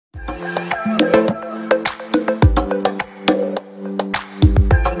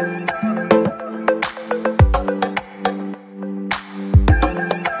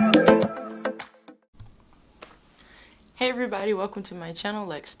welcome to my channel,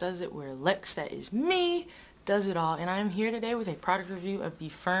 Lex Does It, where Lex, that is me, does it all. And I am here today with a product review of the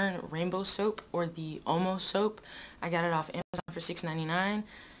Fern Rainbow soap, or the Almost soap. I got it off Amazon for $6.99,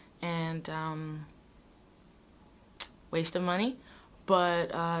 and waste of money,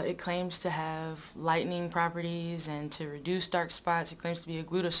 but it claims to have lightening properties and to reduce dark spots. It claims to be a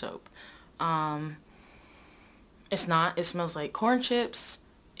glitter soap. It's not. It smells like corn chips.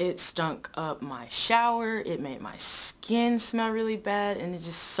 It stunk up my shower. It made my skin smell really bad, and it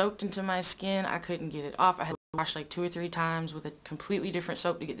just soaked into my skin. I couldn't get it off. I had to wash like 2 or 3 times with a completely different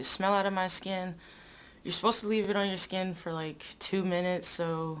soap to get the smell out of my skin. You're supposed to leave it on your skin for like 2 minutes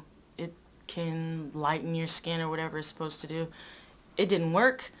so it can lighten your skin or whatever it's supposed to do. It didn't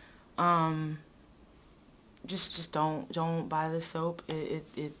work. Just don't buy this soap.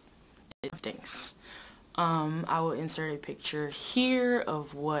 It stinks. I will insert a picture here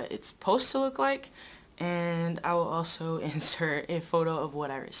of what it's supposed to look like, and I will also insert a photo of what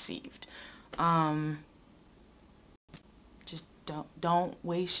I received. Just don't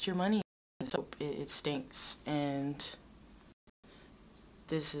waste your money on soap. It stinks, and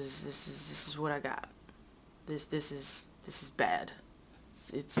this is what I got. This is bad.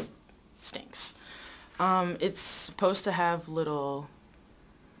 It stinks. It's supposed to have little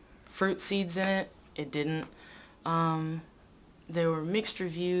fruit seeds in it. It didn't. There were mixed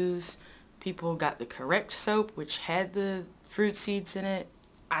reviews. People got the correct soap, which had the fruit seeds in it.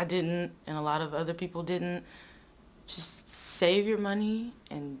 I didn't, and a lot of other people didn't. Just save your money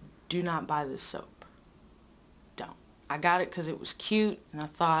and do not buy this soap. Don't. I got it because it was cute, and I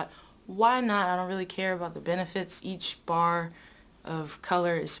thought, why not? I don't really care about the benefits. Each bar of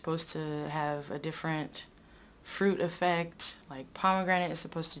color is supposed to have a different fruit effect. Like pomegranate is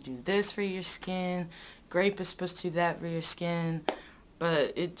supposed to do this for your skin, grape is supposed to do that for your skin,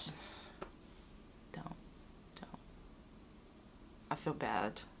 but it don't. I feel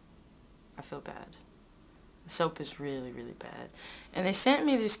bad. The soap is really bad. And they sent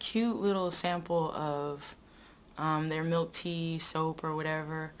me this cute little sample of their milk tea soap or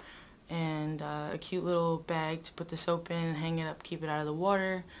whatever, and a cute little bag to put the soap in and hang it up, keep it out of the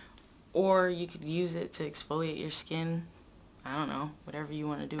water. Or you could use it to exfoliate your skin. I don't know, whatever you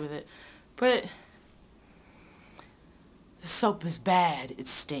want to do with it. But the soap is bad. It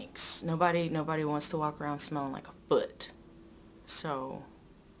stinks. Nobody wants to walk around smelling like a foot. So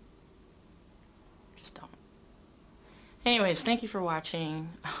just don't. Anyways, thank you for watching.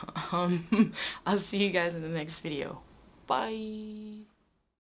 I'll see you guys in the next video. Bye.